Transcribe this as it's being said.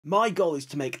My goal is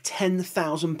to make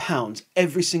 £10,000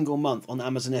 every single month on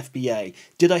Amazon FBA.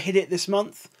 Did I hit it this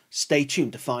month? Stay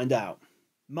tuned to find out.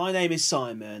 My name is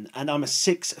Simon and I'm a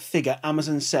six-figure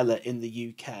Amazon seller in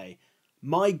the UK.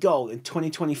 My goal in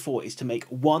 2024 is to make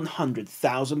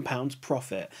 £100,000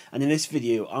 profit, and in this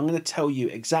video I'm going to tell you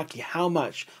exactly how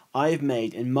much I've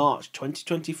made in March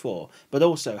 2024, but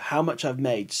also how much I've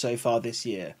made so far this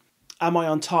year. Am I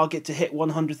on target to hit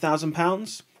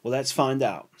 £100,000? Well, let's find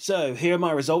out. So here are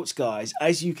my results, guys.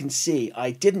 As you can see, I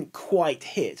didn't quite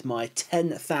hit my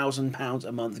 £10,000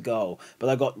 a month goal, but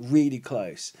I got really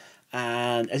close.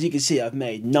 And as you can see, I've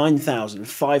made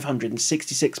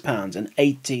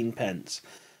 £9,566.18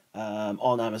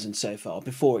 on Amazon so far,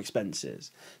 before expenses.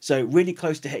 So really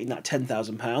close to hitting that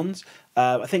 £10,000.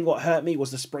 I think what hurt me was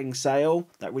the spring sale.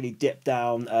 That really dipped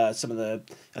down I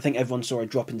think everyone saw a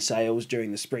drop in sales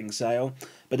during the spring sale,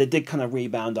 but it did kind of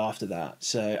rebound after that.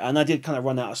 So, and I did kind of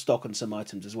run out of stock on some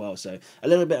items as well. So a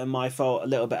little bit of my fault, a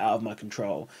little bit out of my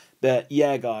control. But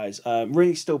yeah, guys, I'm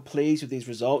really still pleased with these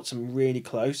results. I'm really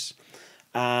close.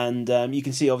 And you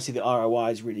can see obviously the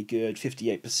ROI is really good,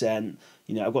 58%.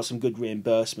 You know, I've got some good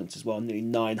reimbursements as well, nearly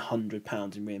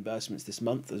 £900 in reimbursements this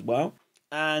month as well.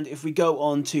 And if we go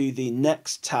on to the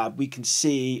next tab, we can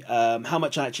see how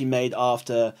much I actually made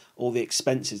after all the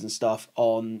expenses and stuff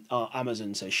on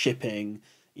Amazon. So shipping,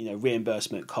 you know,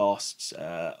 reimbursement costs,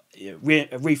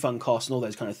 refund costs, and all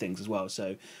those kind of things as well.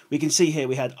 So we can see here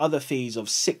we had other fees of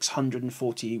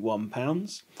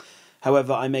 £641.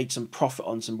 However, I made some profit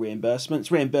on some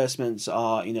reimbursements. Reimbursements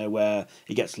are, you know, where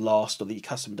it gets lost or the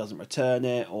customer doesn't return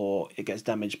it or it gets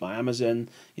damaged by Amazon,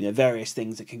 you know, various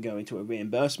things that can go into a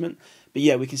reimbursement. But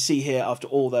yeah, we can see here after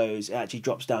all those, it actually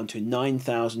drops down to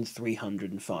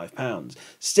 £9,305.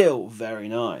 Still very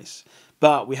nice.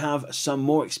 But we have some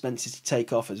more expenses to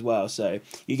take off as well. So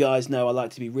you guys know I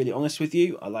like to be really honest with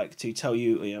you. I like to tell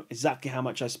you, you know, exactly how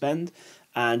much I spend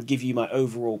and give you my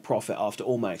overall profit after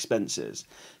all my expenses.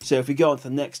 So if we go on to the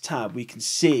next tab, we can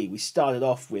see we started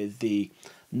off with the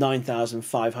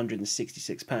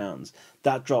 £9,566.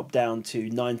 That dropped down to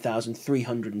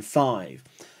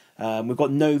 £9,305. We've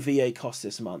got no VA costs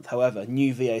this month. However,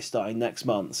 new VA starting next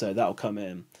month, so that'll come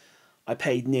in. I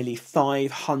paid nearly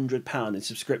 £500 in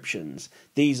subscriptions.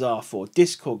 These are for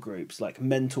Discord groups like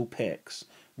Mental Picks,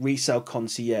 Resale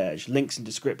Concierge, links in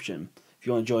description if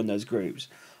you want to join those groups.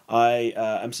 I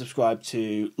am subscribed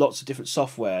to lots of different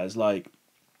softwares like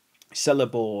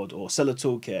Sellerboard or Seller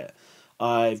Toolkit.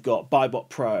 I've got BuyBot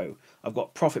Pro. I've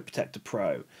got Profit Protector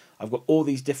Pro. I've got all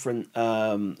these different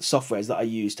softwares that I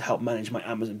use to help manage my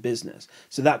Amazon business.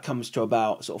 So that comes to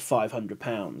about sort of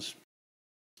 £500.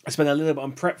 I spent a little bit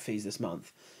on prep fees this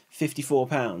month, £54,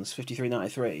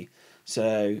 £53.93.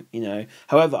 So, you know,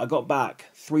 however, I got back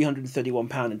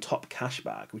 £331 in top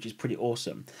cashback, which is pretty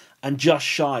awesome, and just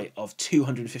shy of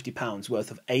 £250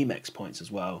 worth of Amex points as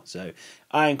well. So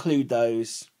I include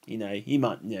those. You know, you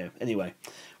might, you know, anyway,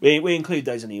 we include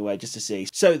those anyway just to see.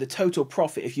 So the total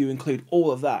profit, if you include all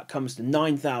of that, comes to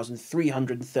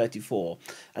 £9,334,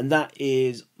 and that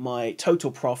is my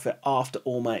total profit after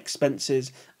all my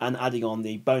expenses and adding on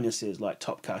the bonuses like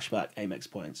top cashback, Amex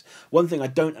points. One thing I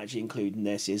don't actually include in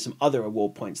this is some other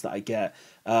reward points that I get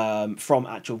from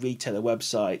actual retailer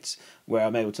websites where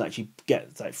I'm able to actually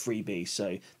get like freebies.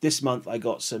 So this month I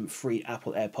got some free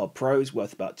Apple AirPod Pros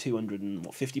worth about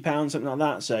 £250, something like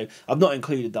that. So I've not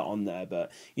included that on there,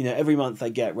 but you know, every month I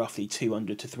get roughly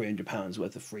 £200 to £300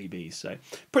 worth of freebies. So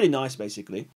pretty nice,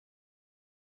 basically.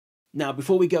 Now,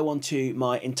 before we go on to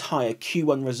my entire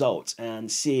Q1 results and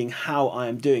seeing how I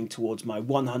am doing towards my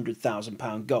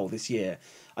 £100,000 goal this year,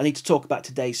 I need to talk about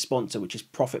today's sponsor, which is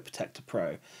Profit Protector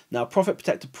Pro. Now, Profit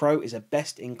Protector Pro is a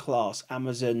best-in-class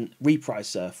Amazon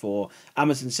repricer for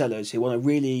Amazon sellers who want to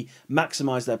really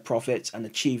maximize their profits and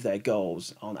achieve their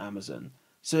goals on Amazon.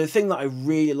 So the thing that I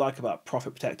really like about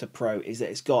Profit Protector Pro is that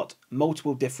it's got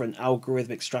multiple different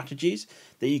algorithmic strategies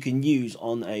that you can use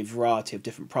on a variety of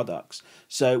different products.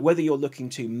 So whether you're looking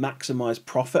to maximize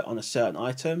profit on a certain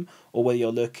item or whether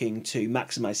you're looking to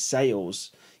maximize sales,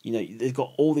 you know, they've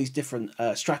got all these different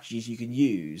strategies you can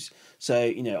use. So,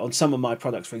 you know, on some of my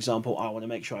products, for example, I want to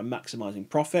make sure I'm maximizing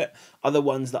profit. Other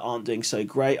ones that aren't doing so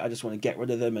great, I just want to get rid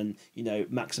of them and, you know,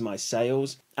 maximize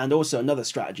sales. And also another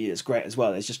strategy that's great as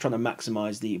well is just trying to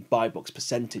maximize the buy box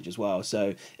percentage as well.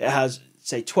 So it has,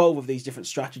 say, 12 of these different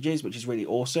strategies, which is really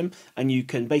awesome. And you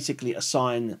can basically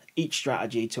assign each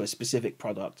strategy to a specific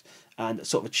product and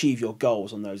sort of achieve your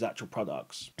goals on those actual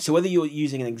products. So whether you're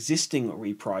using an existing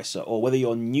repricer or whether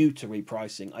you're new to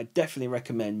repricing, I definitely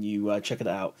recommend you check it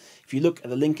out. If you look at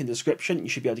the link in the description, you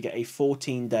should be able to get a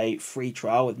 14-day free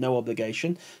trial with no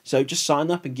obligation. So just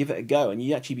sign up and give it a go, and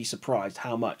you'd actually be surprised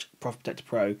how much Profit Protector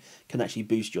Pro can actually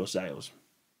boost your sales.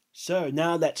 So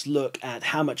now let's look at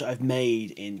how much I've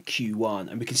made in Q1,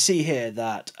 and we can see here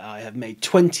that I have made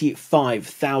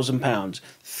 £25,000,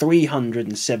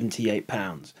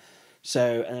 £378.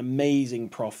 So an amazing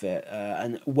profit,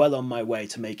 and well on my way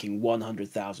to making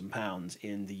 £100,000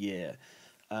 in the year.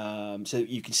 So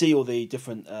you can see all the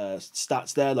different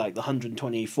stats there, like the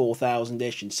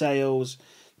 124,000-ish in sales,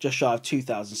 just shy of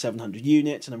 2,700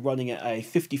 units, and I'm running at a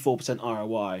 54%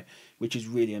 ROI, which is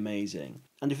really amazing.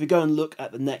 And if we go and look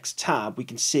at the next tab, we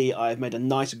can see I've made a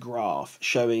nice graph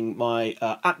showing my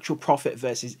actual profit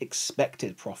versus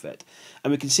expected profit.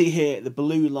 And we can see here the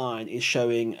blue line is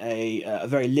showing a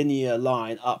very linear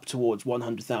line up towards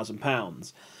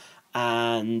 £100,000.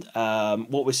 And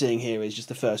what we're seeing here is just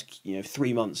the first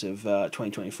 3 months of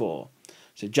 2024,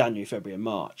 so January, February and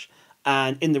March.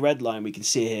 And in the red line we can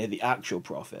see here the actual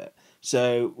profit.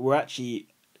 So we're actually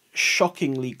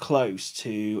shockingly close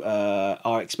to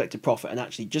our expected profit, and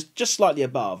actually just slightly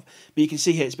above. But you can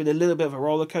see here it's been a little bit of a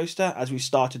roller coaster. As we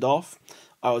started off,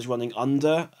 I was running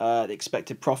under the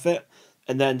expected profit,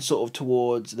 and then sort of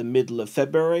towards the middle of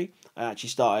February I actually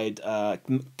started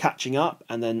catching up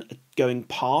and then going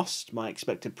past my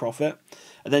expected profit.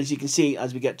 And then as you can see,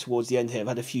 as we get towards the end here, I've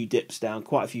had a few dips down,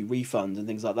 quite a few refunds and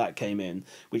things like that came in,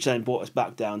 which then brought us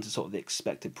back down to sort of the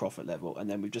expected profit level. And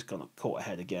then we've just kind of caught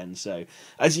ahead again. So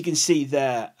as you can see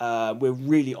there, we're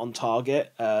really on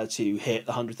target to hit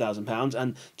the £100,000.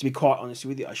 And to be quite honest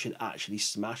with you, I should actually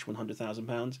smash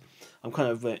 £100,000. I'm kind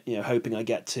of hoping I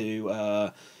get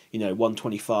to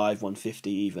 125, 150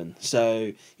 even.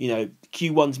 So,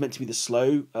 Q1's meant to be the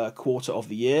slow quarter of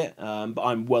the year, but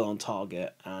I'm well on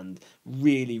target and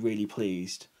really, really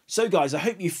pleased. So guys, I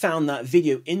hope you found that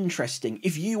video interesting.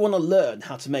 If you want to learn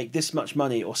how to make this much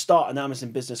money or start an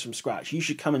Amazon business from scratch, you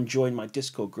should come and join my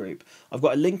Discord group. I've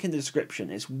got a link in the description.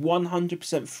 It's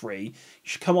 100% free. You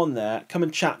should come on there, come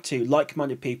and chat to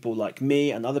like-minded people like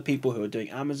me and other people who are doing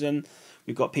Amazon.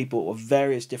 We've got people of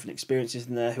various different experiences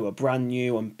in there who are brand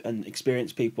new and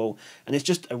experienced people. And it's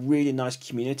just a really nice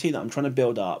community that I'm trying to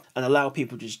build up and allow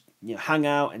people to just hang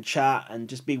out and chat and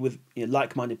just be with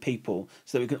like-minded people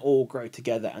so that we can all grow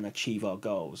together and achieve our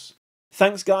goals.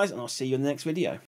 Thanks guys, and I'll see you in the next video.